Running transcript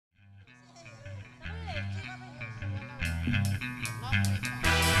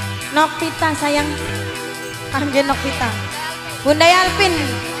Nokpita sayang. Kangge Nokpita. Bunda Alpin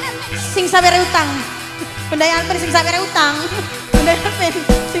sing sabere utang. Bunda Alpin sing sabere utang. Bunda Alpin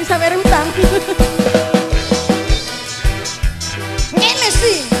sing sabere utang. Ngene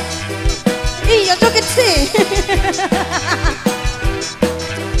sih. Iya joget sih.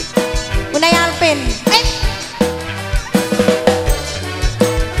 Bunda Alpin.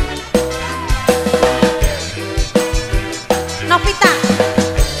 Nokpita.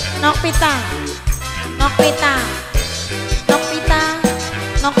 Nokpita. Nokpita. Nokpita.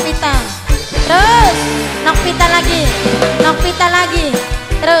 Nokpita. Terus Nokpita lagi. Nokpita lagi.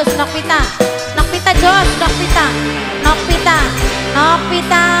 Terus Nokpita. Nokpita jos Nokpita. Nokpita.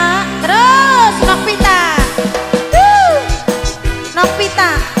 Nokpita. Terus Nokpita. Nokpita.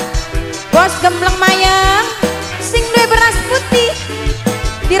 Bos gembleng mayang sing duwe beras putih.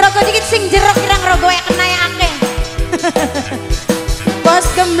 Dirogo dikit sing jeruk kirang rogo ya kena ya akeh. Bos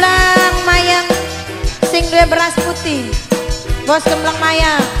gembleng mayang sing duwe beras putih. Bos gembleng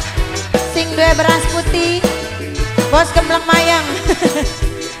mayang sing duwe beras putih. Bos gembleng mayang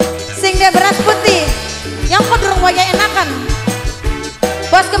sing duwe beras putih. Yang padurung waya enakan.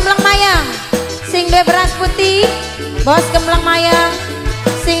 Bos gembleng mayang sing duwe beras putih. Bos gembleng mayang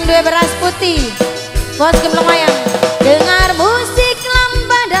sing duwe beras putih. Bos gembleng mayang. Dengar musik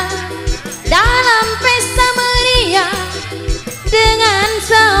lambada dalam pesta meriah dengan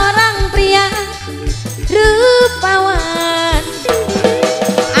seorang pria rupawan.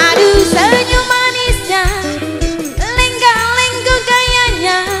 Aduh senyum manisnya, lenggak-lenggok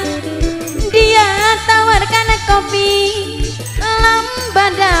gayanya. Dia tawarkan kopi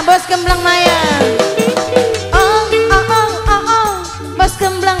lambada. Bos gembleng mayang. Oh oh oh oh oh. Bos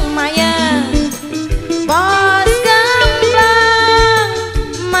gembleng mayang. Bos gembleng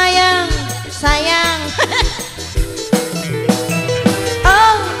mayang sayang.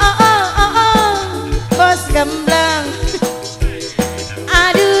 Oh oh oh oh oh. Bos gembleng.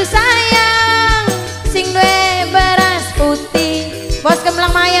 Aduh sayang sing duwe beras putih. Bos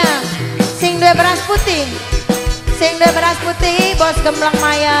gembleng mayang sing duwe beras putih. Sing duwe beras putih. Bos gembleng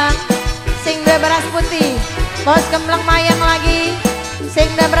mayang sing duwe beras putih. Bos gembleng mayang lagi sing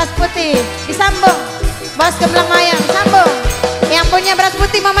duwe beras putih. Disambung. Bos gembleng mayang sambung. Yang punya beras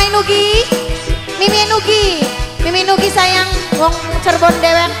putih Mama Inugi. Mimi Inugi. Mimi Inugi sayang wong Cirebon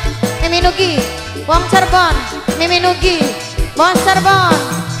dewek. Mimi Inugi wong Cirebon. Mimi Inugi bos Cirebon.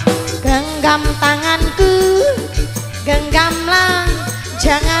 Genggam tanganku, genggamlah,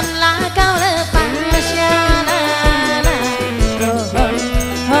 janganlah kau lepas ya.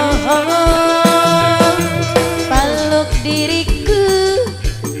 Peluk diriku,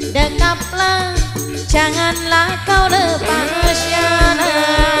 dekaplah, janganlah kau lepas ya.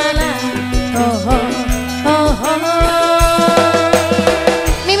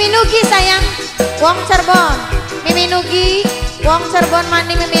 Mimi Nugi sayang wong Cirebon. Mimi Nugi wong Cirebon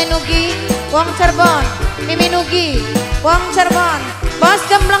mani. Mimi Nugi wong Cirebon. Mimi Nugi wong Cirebon. Bos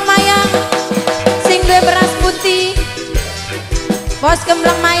gembleng mayang sing duwe beras putih. Bos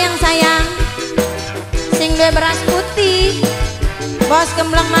gembleng mayang sayang sing duwe beras putih. Bos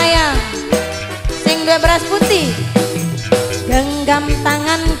gembleng mayang sing duwe beras putih. Genggam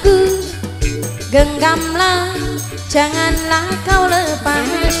tanganku, genggamlah, janganlah kau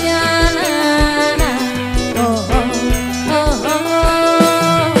lepas ya. Oh, oh, oh,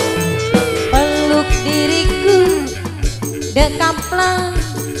 oh. Peluk diriku, dekaplah,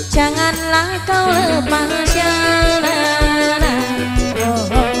 janganlah kau lepas ya. Oh,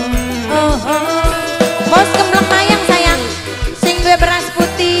 oh, oh, oh. Bos gembleng mayang sayang sing duwe beras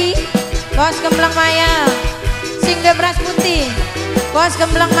putih. Bos gembleng mayang sing duwe beras putih. Bos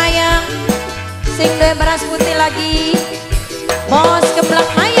gembleng mayang sing duwe beras putih lagi. Bos gembleng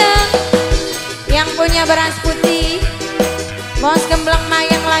mayang yang punya beras putih. Bos gembleng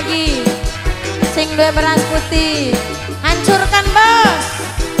mayang lagi sing duwe beras putih. Hancurkan bos.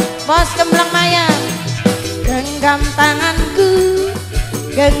 Bos gembleng mayang. Genggam tanganku,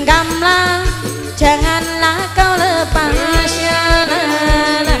 genggamlah, janganlah kau lepas ya.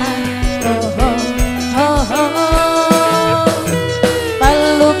 Oh, oh, oh, oh.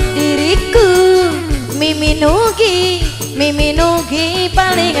 Peluk diriku, Mimi Nugi, Mimi Nugi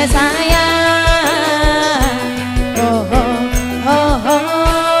paling sayang. Oh, oh, oh,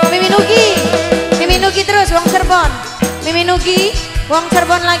 oh. Mimi Nugi terus wong Cirebon. Mimi Nugi wong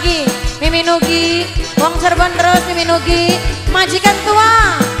Cirebon lagi. Mimi Nugi wong Cirebon terus. Mimi Nugi majikan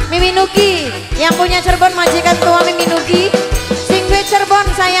tua. Mimi Nugi yang punya Cirebon majikan tua. Mimi Nugi sing duwe Cirebon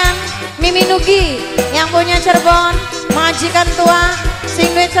sayang. Mimi Nugi yang punya Cirebon majikan tua. Sing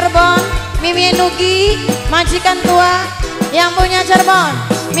duwe Cirebon. Mimi Nugi, majikan tua yang punya Cirebon.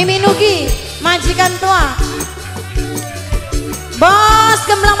 Mimi Nugi, majikan tua. Bos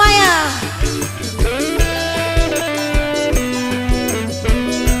Gemblang Maya.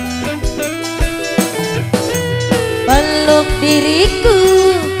 Peluk diriku,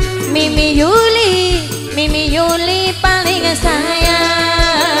 Mimi Yuli, Mimi Yuli paling sayang.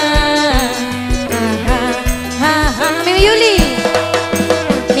 Mimi Yuli,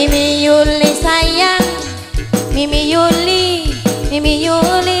 Mimi Yuli sayang, Mimi Yuli, Mimi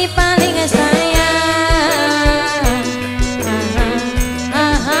Yuli paling sayang.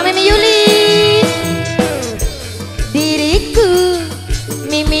 Mimi Yuli, diriku,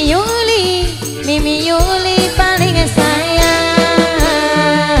 Mimi Yuli, Mimi Yuli